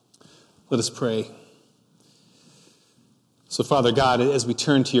Let us pray. So, Father God, as we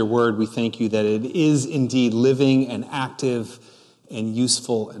turn to your word, we thank you that it is indeed living and active and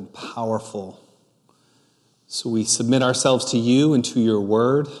useful and powerful. So we submit ourselves to you and to your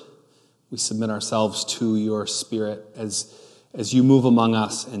word. We submit ourselves to your Spirit as you move among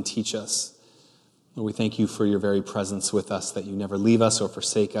us and teach us. Lord, we thank you for your very presence with us, that you never leave us or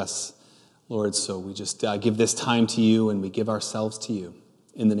forsake us, Lord. So we just give this time to you and we give ourselves to you.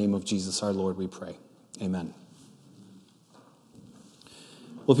 In the name of Jesus, our Lord, we pray. Amen.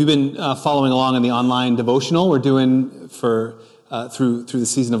 Well, if you've been following along in the online devotional we're doing for through the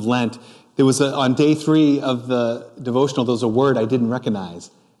season of Lent, there was on day 3 of the devotional, there was a word I didn't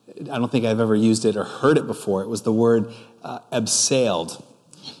recognize. I don't think I've ever used it or heard it before. It was the word abseiled.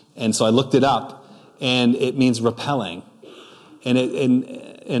 And so I looked it up, and it means repelling. And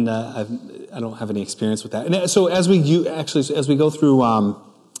I don't have any experience with that. And so as we go through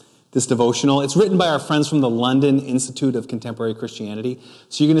this devotional, it's written by our friends from the London Institute of Contemporary Christianity.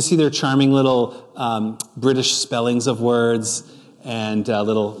 So you're going to see their charming little British spellings of words and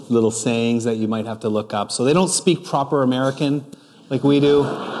little sayings that you might have to look up. So they don't speak proper American like we do,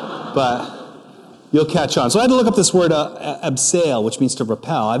 but you'll catch on. So I had to look up this word abseil, which means to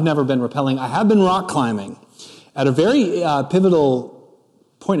repel. I've never been rappelling. I have been rock climbing at a very pivotal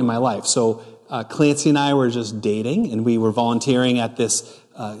point in my life. So Clancy and I were just dating, and we were volunteering at this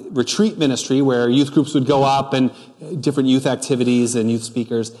retreat ministry where youth groups would go up and different youth activities and youth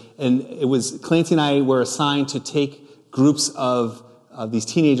speakers. And it was Clancy and I were assigned to take groups of these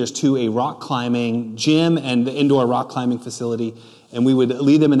teenagers to a rock climbing gym and the indoor rock climbing facility, and we would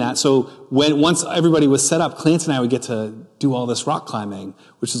lead them in that. So once everybody was set up, Clancy and I would get to do all this rock climbing,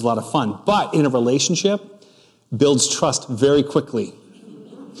 which is a lot of fun. But in a relationship, builds trust very quickly.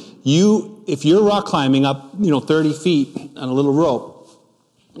 If you're rock climbing up, 30 feet on a little rope.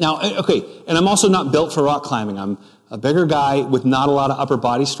 Now, okay, and I'm also not built for rock climbing. I'm a bigger guy with not a lot of upper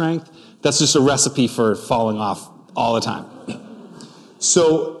body strength. That's just a recipe for falling off all the time.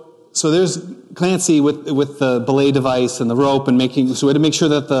 So there's Clancy with the belay device and the rope and so we had to make sure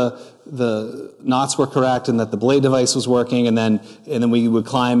that the knots were correct and that the belay device was working, and then we would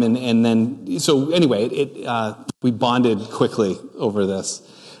climb and then so anyway we bonded quickly over this.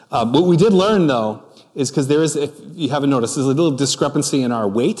 What we did learn though is because if you haven't noticed, there's a little discrepancy in our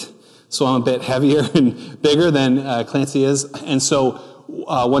weight. So I'm a bit heavier and bigger than Clancy is, and so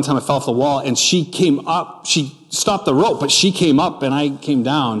one time I fell off the wall and she came up. She stopped the rope, but she came up and I came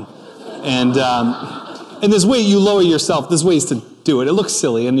down. And there's way you lower yourself. There's ways to do it. It looks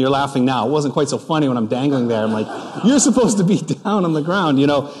silly, and you're laughing now. It wasn't quite so funny when I'm dangling there. I'm like, you're supposed to be down on the ground,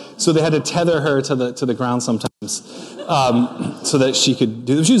 So they had to tether her to the ground sometimes, so that she could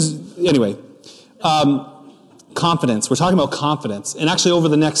do. Anyway. Confidence. We're talking about confidence, and actually over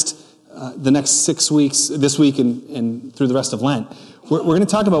the next 6 weeks, this week and through the rest of Lent, we're going to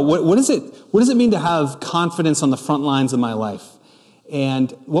talk about what does it mean to have confidence on the front lines of my life.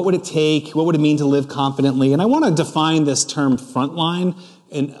 And what would it take? What would it mean to live confidently? And I want to define this term frontline.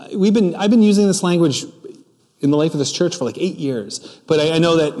 And I've been using this language in the life of this church for like 8 years. But I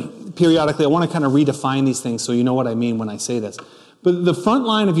know that periodically I want to kind of redefine these things so you know what I mean when I say this. But the front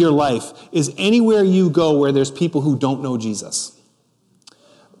line of your life is anywhere you go where there's people who don't know Jesus.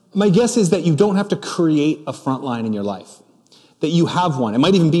 My guess is that you don't have to create a front line in your life. That you have one. It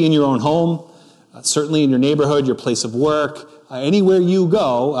might even be in your own home, certainly in your neighborhood, your place of work. Anywhere you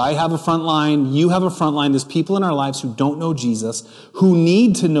go, I have a front line, you have a front line. There's people in our lives who don't know Jesus, who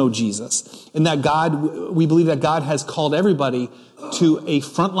need to know Jesus. And we believe that God has called everybody to a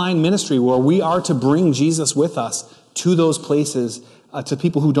frontline ministry where we are to bring Jesus with us to those places, to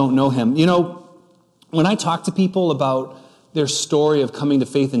people who don't know him. When I talk to people about their story of coming to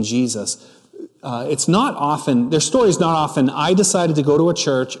faith in Jesus, their story is not often, I decided to go to a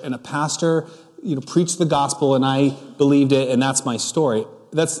church and a pastor preached the gospel and I believed it and that's my story.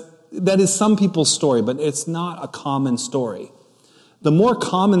 That is some people's story, but it's not a common story. The more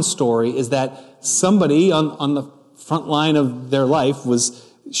common story is that somebody on the front line of their life was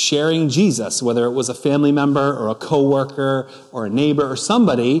sharing Jesus, whether it was a family member or a coworker or a neighbor or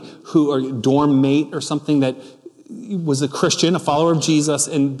somebody or a dorm mate or something that was a Christian, a follower of Jesus,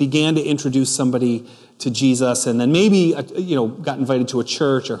 and began to introduce somebody to Jesus, and then maybe got invited to a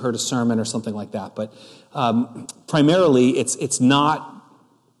church or heard a sermon or something like that. But primarily, it's not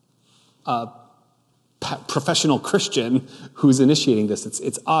a professional Christian who's initiating this.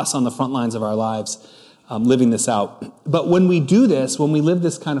 It's us on the front lines of our lives living this out. But when we do this, when we live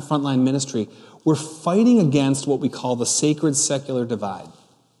this kind of frontline ministry, we're fighting against what we call the sacred secular divide.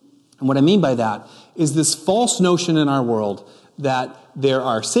 And what I mean by that is this false notion in our world that there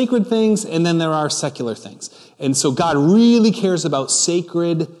are sacred things and then there are secular things. And so God really cares about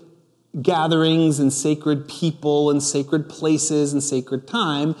sacred gatherings and sacred people and sacred places and sacred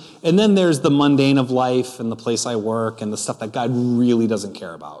time. And then there's the mundane of life and the place I work and the stuff that God really doesn't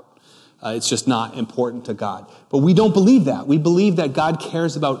care about. It's just not important to God. But we don't believe that. We believe that God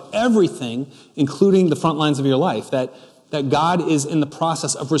cares about everything, including the front lines of your life, that God is in the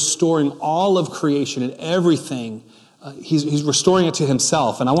process of restoring all of creation and everything. He's restoring it to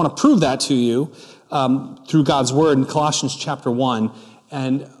himself. And I want to prove that to you through God's word in Colossians chapter 1.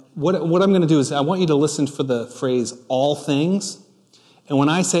 And what I'm going to do is I want you to listen for the phrase all things. And when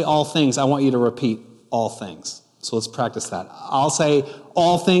I say all things, I want you to repeat all things. So let's practice that. I'll say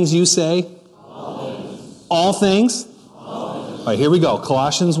all things, you say all things. All things? All things. All right, here we go.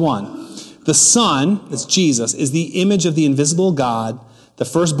 Colossians 1. The Son, that's Jesus, is the image of the invisible God, the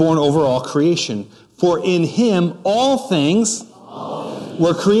firstborn over all creation. For in him all things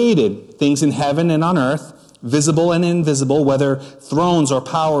were created, things in heaven and on earth, visible and invisible, whether thrones or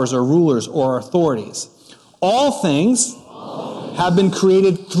powers or rulers or authorities. All things have been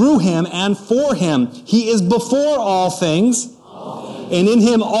created through him and for him. He is before all things, and in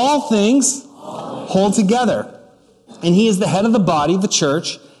him all things hold together. And he is the head of the body, the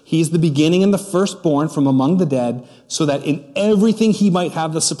church. He is the beginning and the firstborn from among the dead, so that in everything he might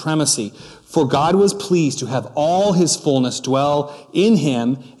have the supremacy. For God was pleased to have all his fullness dwell in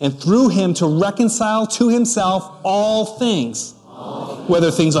him, and through him to reconcile to himself all things,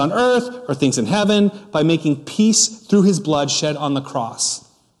 whether things on earth or things in heaven, by making peace through his blood shed on the cross.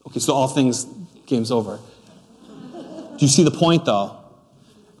 Okay, so all things, game's over. Do you see the point, though?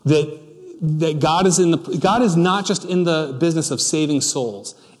 That God is not just in the business of saving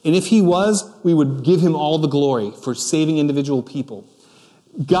souls. And if he was, we would give him all the glory for saving individual people.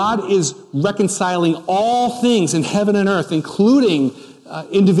 God is reconciling all things in heaven and earth, including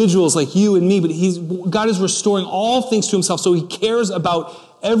individuals like you and me, but God is restoring all things to himself. So he cares about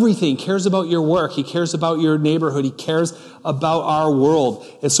everything. He cares about your work. He cares about your neighborhood. He cares about our world.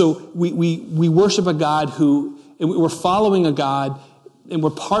 And so we worship a God and we're following a God, and we're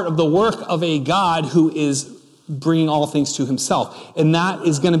part of the work of a God who is bringing all things to himself. And that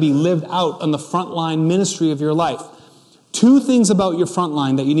is going to be lived out on the frontline ministry of your life. Two things about your front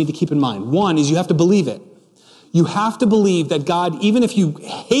line that you need to keep in mind. One is you have to believe it. You have to believe that God, even if you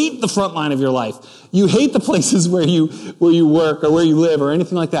hate the front line of your life, you hate the places where you work or where you live or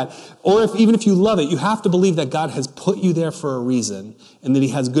anything like that, or even if you love it, you have to believe that God has put you there for a reason and that he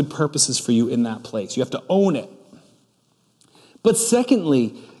has good purposes for you in that place. You have to own it. But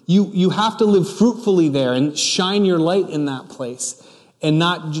secondly, you have to live fruitfully there and shine your light in that place and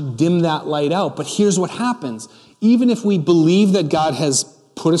not dim that light out. But here's what happens. Even if we believe that God has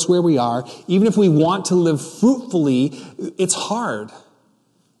put us where we are, even if we want to live fruitfully, it's hard.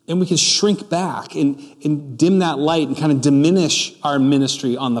 And we can shrink back and dim that light and kind of diminish our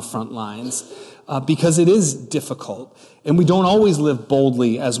ministry on the front lines because it is difficult. And we don't always live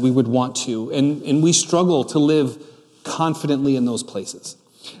boldly as we would want to. And we struggle to live confidently in those places.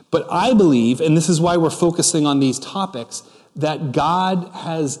 But I believe, and this is why we're focusing on these topics, that God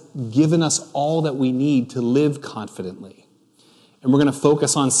has given us all that we need to live confidently. And we're going to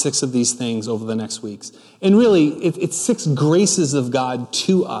focus on 6 of these things over the next weeks. And really, it's 6 graces of God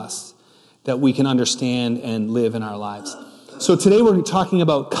to us that we can understand and live in our lives. So today we're talking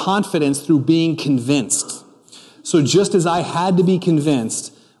about confidence through being convinced. So just as I had to be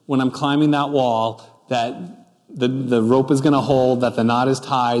convinced when I'm climbing that wall that the rope is going to hold, that the knot is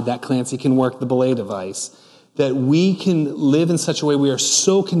tied, that Clancy can work the belay device, that we can live in such a way we are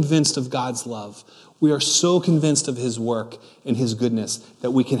so convinced of God's love. We are so convinced of his work and his goodness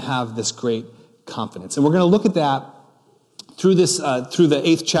that we can have this great confidence. And we're going to look at that through the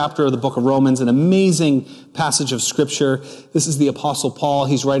 8th chapter of the book of Romans, an amazing passage of scripture. This is the Apostle Paul.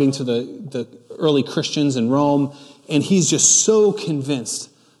 He's writing to the early Christians in Rome, and he's just so convinced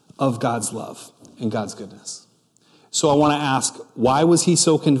of God's love and God's goodness. So I want to ask, why was he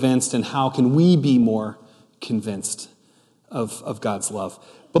so convinced, and how can we be more convinced of God's love?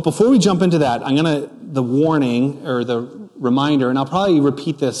 But before we jump into that, the warning or the reminder, and I'll probably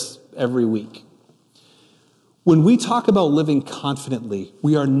repeat this every week. When we talk about living confidently,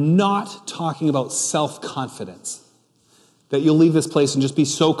 we are not talking about self-confidence. That you'll leave this place and just be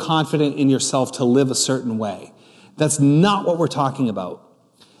so confident in yourself to live a certain way. That's not what we're talking about.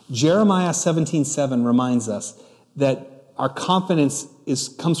 Jeremiah 17:7 reminds us that our confidence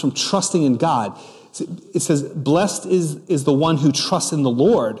comes from trusting in God. It says, blessed is the one who trusts in the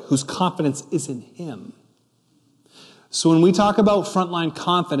Lord, whose confidence is in him. So when we talk about frontline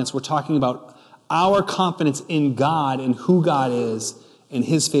confidence, we're talking about our confidence in God and who God is and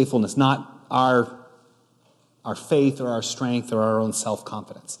his faithfulness, not our faith or our strength or our own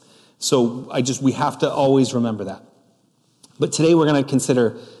self-confidence. So we have to always remember that. But today we're going to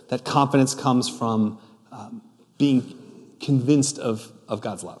consider that confidence comes from being convinced of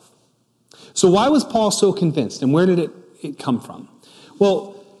God's love. So why was Paul so convinced, and where did it come from?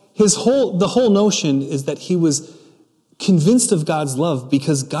 Well, the whole notion is that he was convinced of God's love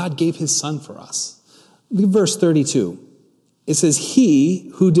because God gave his son for us. Look at verse 32. It says,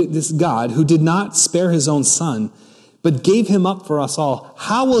 God, who did not spare his own son, but gave him up for us all,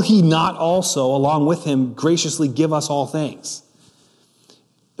 how will he not also, along with him, graciously give us all things?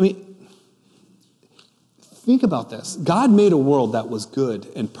 I mean, think about this. God made a world that was good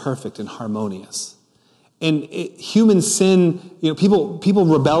and perfect and harmonious. And human sin, people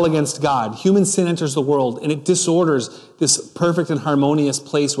rebel against God. Human sin enters the world, and it disorders this perfect and harmonious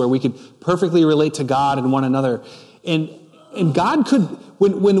place where we could perfectly relate to God and one another. And God could,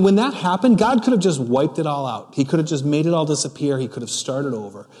 when that happened, God could have just wiped it all out. He could have just made it all disappear. He could have started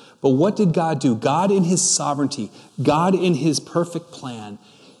over. But what did God do? God in his sovereignty, God in his perfect plan,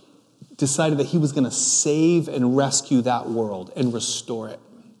 decided that he was going to save and rescue that world and restore it.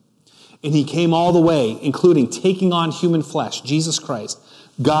 And he came all the way, including taking on human flesh, Jesus Christ,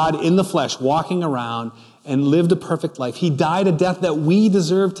 God in the flesh, walking around and lived a perfect life. He died a death that we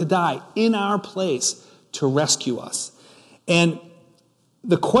deserve to die in our place to rescue us. And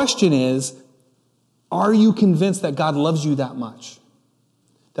the question is, are you convinced that God loves you that much?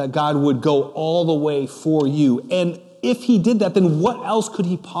 That God would go all the way for you? And if he did that, then what else could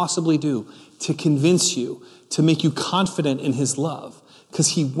he possibly do to convince you, to make you confident in his love? Because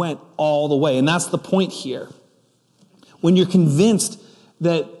he went all the way. And that's the point here. When you're convinced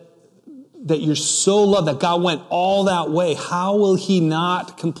that you're so loved, that God went all that way, how will he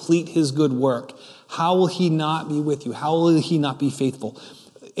not complete his good work? How will he not be with you? How will he not be faithful?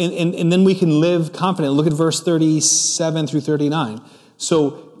 And then we can live confident. Look at verse 37 through 39.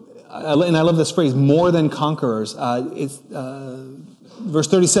 So, and I love this phrase, more than conquerors. Verse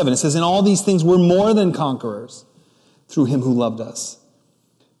 37, it says, in all these things we're more than conquerors through him who loved us.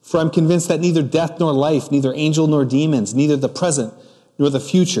 For I'm convinced that neither death nor life, neither angel nor demons, neither the present nor the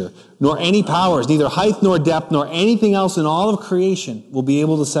future, nor any powers, neither height nor depth, nor anything else in all of creation will be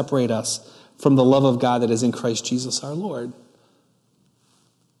able to separate us from the love of God that is in Christ Jesus our Lord.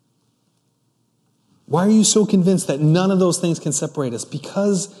 Why are you so convinced that none of those things can separate us?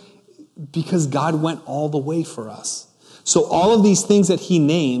 Because God went all the way for us. So all of these things that he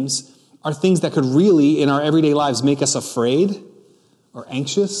names are things that could really, in our everyday lives, make us afraid or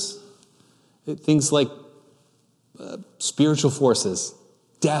anxious. Things like spiritual forces,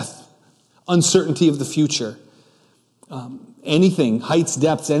 death, uncertainty of the future. Anything, heights,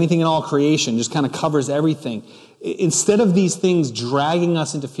 depths, anything in all creation just kind of covers everything. Instead of these things dragging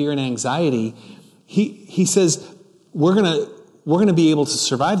us into fear and anxiety, he says we're going to be able to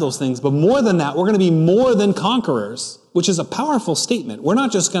survive those things, but more than that, we're going to be more than conquerors, which is a powerful statement. We're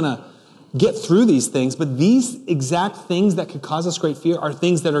not just going to get through these things, but these exact things that could cause us great fear are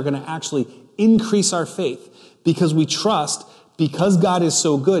things that are going to actually increase our faith because we trust, because God is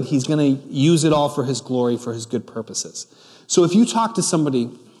so good, he's going to use it all for his glory, for his good purposes. So if you talk to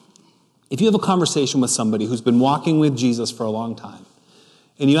somebody, if you have a conversation with somebody who's been walking with Jesus for a long time,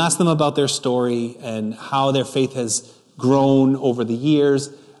 and you ask them about their story and how their faith has grown over the years,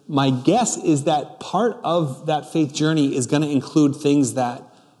 my guess is that part of that faith journey is going to include things that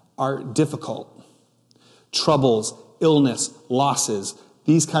are difficult. Troubles, illness, losses,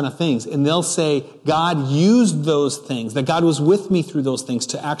 these kind of things. And they'll say, God used those things, that God was with me through those things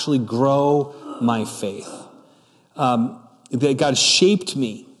to actually grow my faith. That God shaped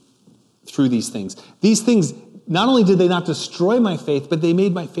me through these things. These things, not only did they not destroy my faith, but they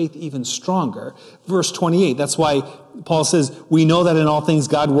made my faith even stronger. Verse 28, that's why Paul says, we know that in all things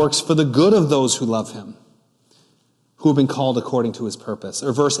God works for the good of those who love him, who have been called according to his purpose.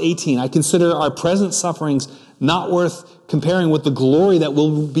 Or verse 18, I consider our present sufferings not worth comparing with the glory that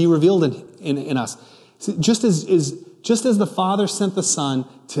will be revealed in us. Just as the Father sent the Son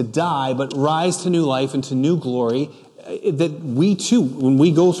to die, but rise to new life and to new glory, that we too, when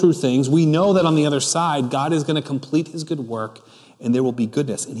we go through things, we know that on the other side, God is going to complete his good work and there will be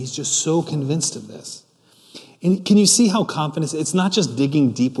goodness. And he's just so convinced of this. And can you see how confidence, it's not just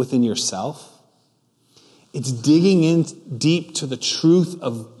digging deep within yourself. It's digging in deep to the truth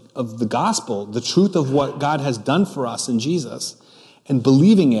of the gospel, the truth of what God has done for us in Jesus, and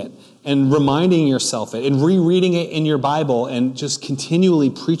believing it and reminding yourself it and rereading it in your Bible and just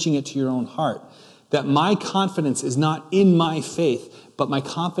continually preaching it to your own heart. That my confidence is not in my faith, but my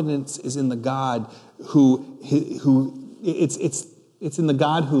confidence is in the God who it's It's in the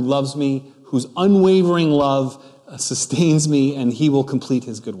God who loves me, whose unwavering love sustains me, and he will complete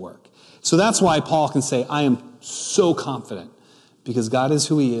his good work. So that's why Paul can say, I am so confident, because God is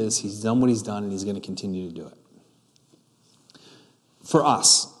who he is, he's done what he's done, and he's going to continue to do it. For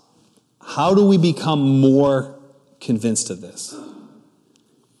us, how do we become more convinced of this?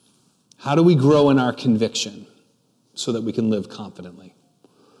 How do we grow in our conviction so that we can live confidently?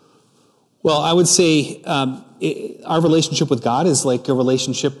 Well, I would say our relationship with God is like a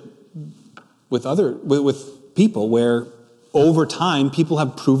relationship with people, where over time people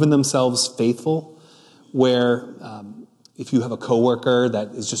have proven themselves faithful. Where if you have a coworker that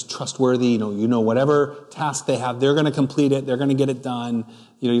is just trustworthy, you know whatever task they have, they're going to complete it, they're going to get it done.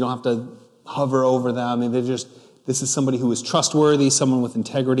 You don't have to hover over them. And this is somebody who is trustworthy, someone with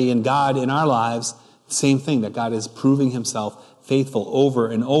integrity. And God in our lives, same thing, that God is proving himself faithful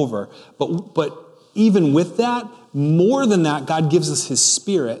over and over. But even with that, more than that, God gives us his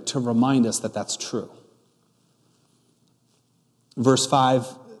Spirit to remind us that that's true. Verse 5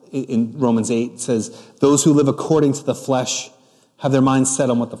 in Romans 8 says, those who live according to the flesh have their minds set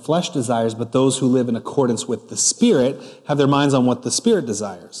on what the flesh desires, but those who live in accordance with the Spirit have their minds on what the Spirit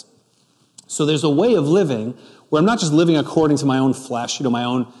desires. So there's a way of living where I'm not just living according to my own flesh, my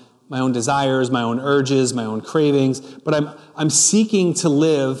own desires, my own urges, my own cravings, but I'm seeking to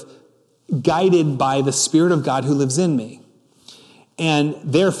live guided by the Spirit of God who lives in me. And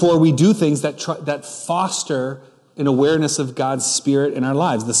therefore, we do things that foster an awareness of God's Spirit in our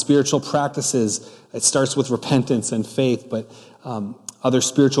lives. The spiritual practices, it starts with repentance and faith, but other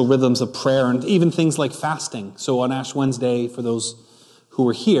spiritual rhythms of prayer, and even things like fasting. So on Ash Wednesday, for those who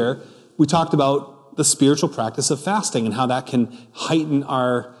were here, we talked about the spiritual practice of fasting and how that can heighten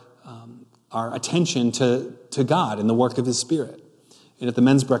our attention to God and the work of his Spirit. And at the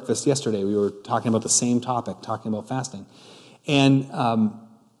men's breakfast yesterday, we were talking about the same topic, talking about fasting. And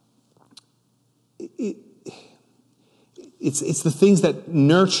it's the things that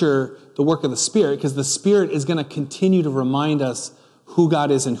nurture the work of the Spirit, because the Spirit is going to continue to remind us who God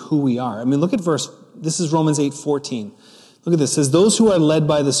is and who we are. I mean, look at this is Romans 8:14. Look at this. It says, those who are led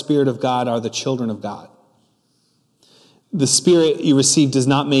by the Spirit of God are the children of God. The Spirit you received does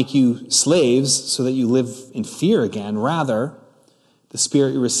not make you slaves so that you live in fear again. Rather, the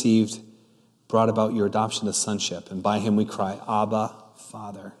Spirit you received brought about your adoption to sonship, and by him we cry, Abba,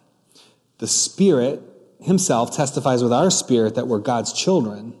 Father. The Spirit himself testifies with our spirit that we're God's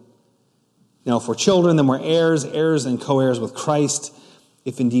children. Now, if we're children, then we're heirs and co-heirs with Christ,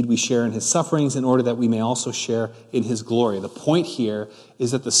 if indeed we share in his sufferings, in order that we may also share in his glory. The point here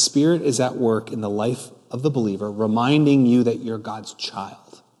is that the Spirit is at work in the life of the believer, reminding you that you're God's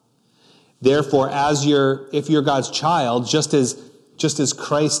child. Therefore, if you're God's child, just as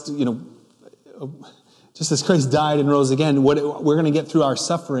Christ, just as Christ died and rose again, we're going to get through our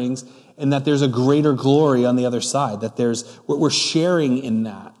sufferings, and that there's a greater glory on the other side, that we're sharing in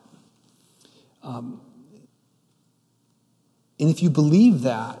that. And if you believe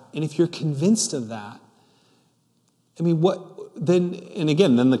that, and if you're convinced of that, I mean, then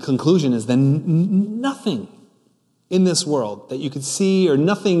the conclusion is then nothing in this world that you could see, or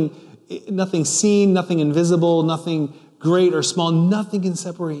nothing seen, nothing invisible, nothing great or small, nothing can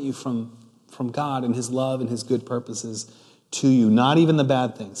separate you from God and his love and his good purposes to you, not even the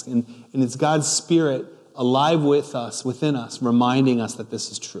bad things. And it's God's Spirit alive within us, reminding us that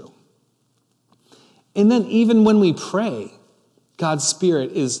this is true. And then even when we pray, God's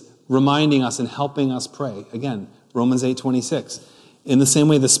Spirit is reminding us and helping us pray. Again, Romans 8:26. In the same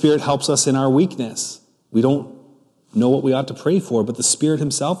way, the Spirit helps us in our weakness. We don't know what we ought to pray for, but the Spirit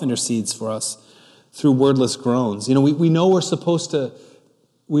himself intercedes for us through wordless groans. We know we're supposed to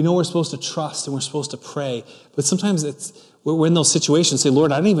trust and we're supposed to pray, but sometimes we're in those situations, say,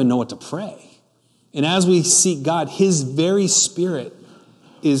 Lord, I don't even know what to pray. And as we seek God, his very Spirit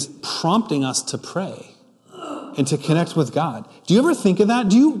is prompting us to pray and to connect with God. Do you ever think of that?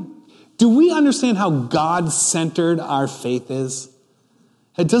 Do we understand how God-centered our faith is?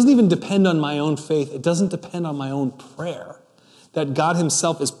 It doesn't even depend on my own faith. It doesn't depend on my own prayer. That God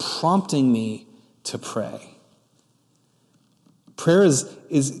himself is prompting me to pray. Prayer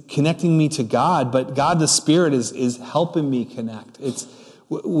is connecting me to God, but God the Spirit is helping me connect.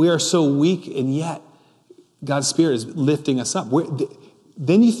 We are so weak, and yet God's Spirit is lifting us up.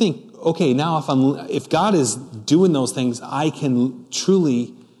 Then you think, okay, now if God is doing those things, I can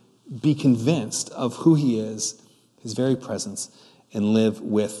truly be convinced of who he is, his very presence, and live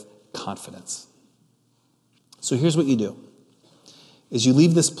with confidence. So here's what you do, is you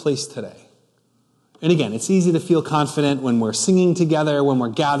leave this place today. And again, it's easy to feel confident when we're singing together, when we're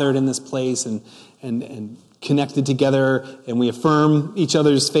gathered in this place and connected together, and we affirm each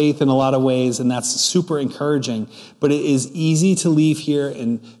other's faith in a lot of ways, and that's super encouraging. But it is easy to leave here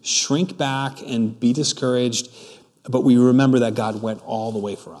and shrink back and be discouraged, but we remember that God went all the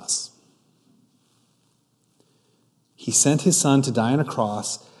way for us. He sent his son to die on a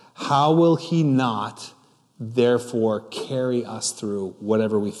cross. How will he not, therefore, carry us through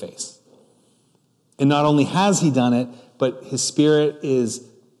whatever we face? And not only has he done it, but his Spirit is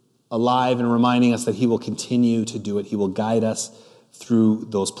alive and reminding us that he will continue to do it. He will guide us through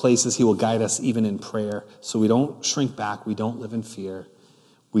those places. He will guide us even in prayer. So we don't shrink back. We don't live in fear.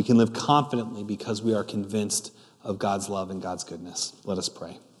 We can live confidently because we are convinced of God's love and God's goodness. Let us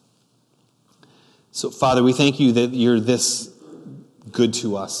pray. So, Father, we thank you that you're this good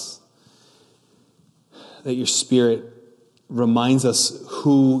to us, that your Spirit reminds us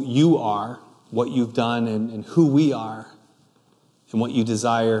who you are, what you've done, and who we are, and what you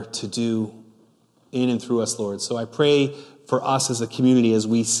desire to do in and through us, Lord. So I pray for us as a community as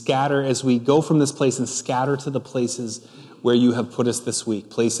we scatter, as we go from this place and scatter to the places where you have put us this week,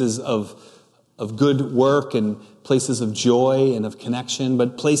 places of good work and places of joy and of connection,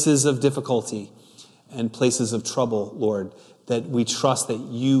 but places of difficulty and places of trouble, Lord, that we trust that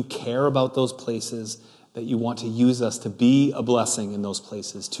you care about those places, that you want to use us to be a blessing in those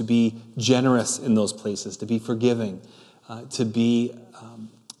places, to be generous in those places, to be forgiving, to be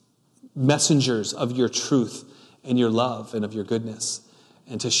messengers of your truth and your love and of your goodness,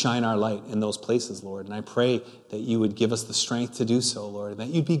 and to shine our light in those places, Lord. And I pray that you would give us the strength to do so, Lord, and that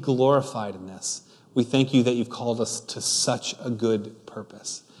you'd be glorified in this. We thank you that you've called us to such a good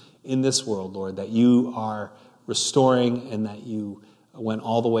purpose in this world, Lord, that you are restoring and that you went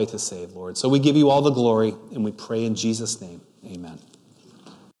all the way to save, Lord. So we give you all the glory, and we pray in Jesus' name. Amen.